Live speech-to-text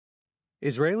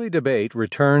Israeli Debate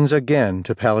Returns Again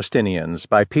to Palestinians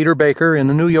by Peter Baker in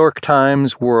the New York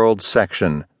Times World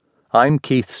section. I'm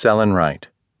Keith Sellen-Wright.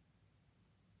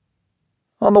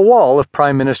 On the wall of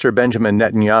Prime Minister Benjamin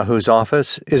Netanyahu's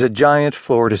office is a giant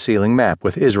floor-to-ceiling map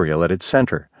with Israel at its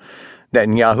center.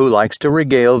 Netanyahu likes to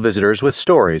regale visitors with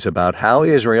stories about how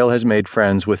Israel has made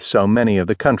friends with so many of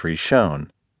the countries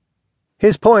shown.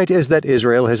 His point is that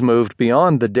Israel has moved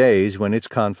beyond the days when its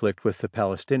conflict with the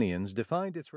Palestinians defined its